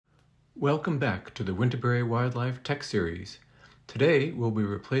Welcome back to the Winterberry Wildlife Tech Series. Today we'll be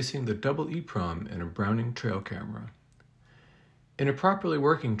replacing the double EEPROM in a Browning trail camera. In a properly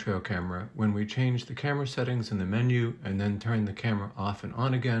working trail camera, when we change the camera settings in the menu and then turn the camera off and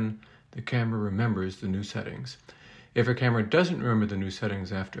on again, the camera remembers the new settings. If a camera doesn't remember the new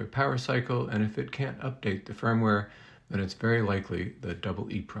settings after a power cycle, and if it can't update the firmware, then it's very likely the double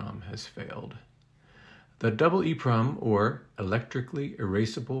EEPROM has failed. The double EEPROM, or Electrically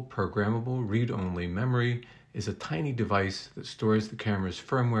Erasable Programmable Read-Only Memory, is a tiny device that stores the camera's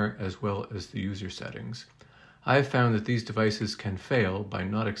firmware as well as the user settings. I have found that these devices can fail by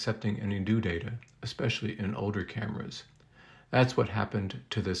not accepting any new data, especially in older cameras. That's what happened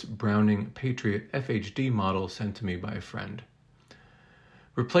to this Browning Patriot FHD model sent to me by a friend.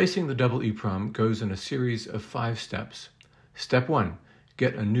 Replacing the double EEPROM goes in a series of 5 steps. Step 1.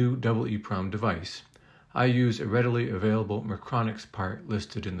 Get a new double EEPROM device. I use a readily available Micronics part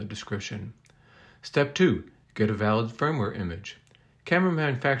listed in the description. Step 2. Get a valid firmware image. Camera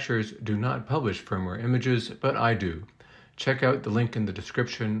manufacturers do not publish firmware images, but I do. Check out the link in the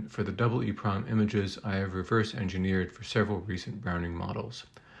description for the double EEPROM images I have reverse engineered for several recent Browning models.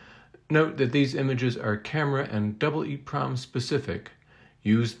 Note that these images are camera and double EEPROM specific.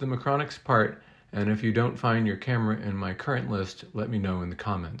 Use the Micronics part, and if you don't find your camera in my current list, let me know in the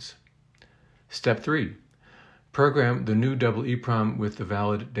comments. Step 3. Program the new double EEPROM with the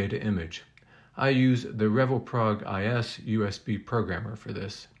valid data image. I use the RevelProg IS USB programmer for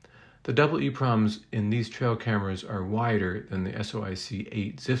this. The double EEPROMs in these trail cameras are wider than the SOIC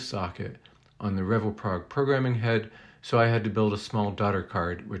 8 ZIF socket on the RevelProg programming head, so I had to build a small daughter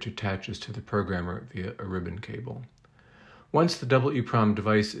card which attaches to the programmer via a ribbon cable. Once the double EEPROM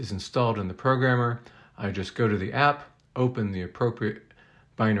device is installed in the programmer, I just go to the app, open the appropriate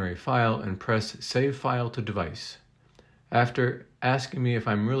binary file, and press Save File to Device. After asking me if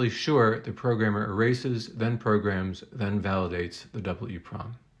I'm really sure, the programmer erases, then programs, then validates the double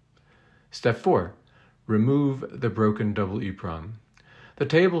EEPROM. Step 4. Remove the broken double EEPROM. The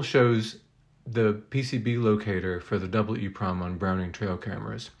table shows the PCB locator for the double EEPROM on Browning trail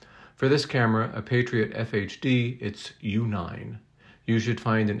cameras. For this camera, a Patriot FHD, it's U9. You should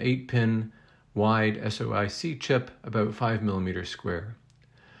find an 8-pin wide SOIC chip about 5 mm square.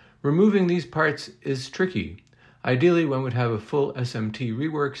 Removing these parts is tricky. Ideally, one would have a full SMT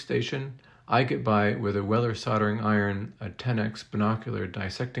rework station. I get by with a Weller soldering iron, a 10x binocular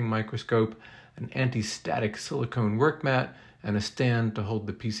dissecting microscope, an anti-static silicone work mat, and a stand to hold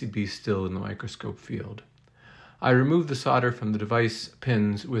the PCB still in the microscope field. I remove the solder from the device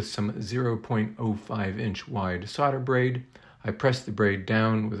pins with some 0.05-inch wide solder braid. I press the braid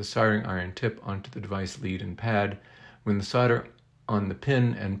down with a soldering iron tip onto the device lead and pad. When the solder on the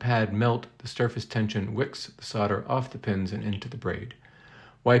pin and pad melt, the surface tension wicks the solder off the pins and into the braid.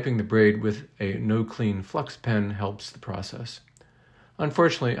 Wiping the braid with a no-clean flux pen helps the process.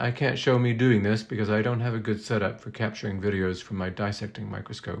 Unfortunately, I can't show me doing this because I don't have a good setup for capturing videos from my dissecting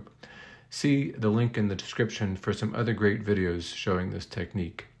microscope. See the link in the description for some other great videos showing this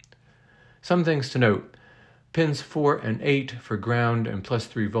technique. Some things to note. Pins 4 and 8 for ground and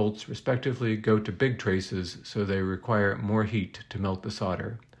 +3 volts respectively go to big traces, so they require more heat to melt the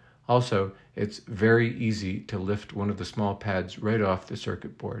solder. Also, it's very easy to lift one of the small pads right off the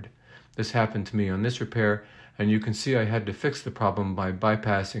circuit board. This happened to me on this repair, and you can see I had to fix the problem by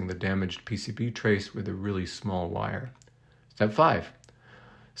bypassing the damaged PCB trace with a really small wire. Step 5.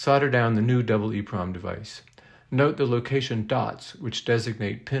 Solder down the new double EEPROM device. Note the location dots, which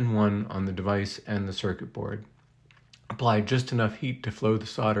designate pin 1 on the device and the circuit board. Apply just enough heat to flow the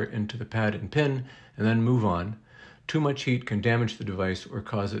solder into the pad and pin, and then move on. Too much heat can damage the device or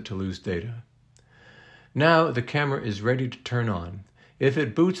cause it to lose data. Now the camera is ready to turn on. If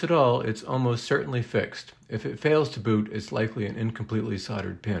it boots at all, it's almost certainly fixed. If it fails to boot, it's likely an incompletely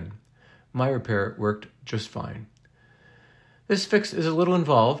soldered pin. My repair worked just fine. This fix is a little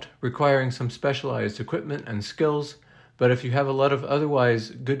involved, requiring some specialized equipment and skills, but if you have a lot of otherwise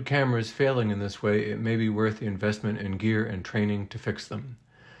good cameras failing in this way, it may be worth the investment in gear and training to fix them.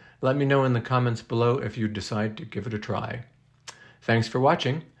 Let me know in the comments below if you decide to give it a try. Thanks for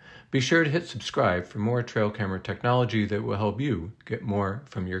watching. Be sure to hit subscribe for more trail camera technology that will help you get more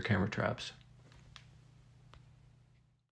from your camera traps.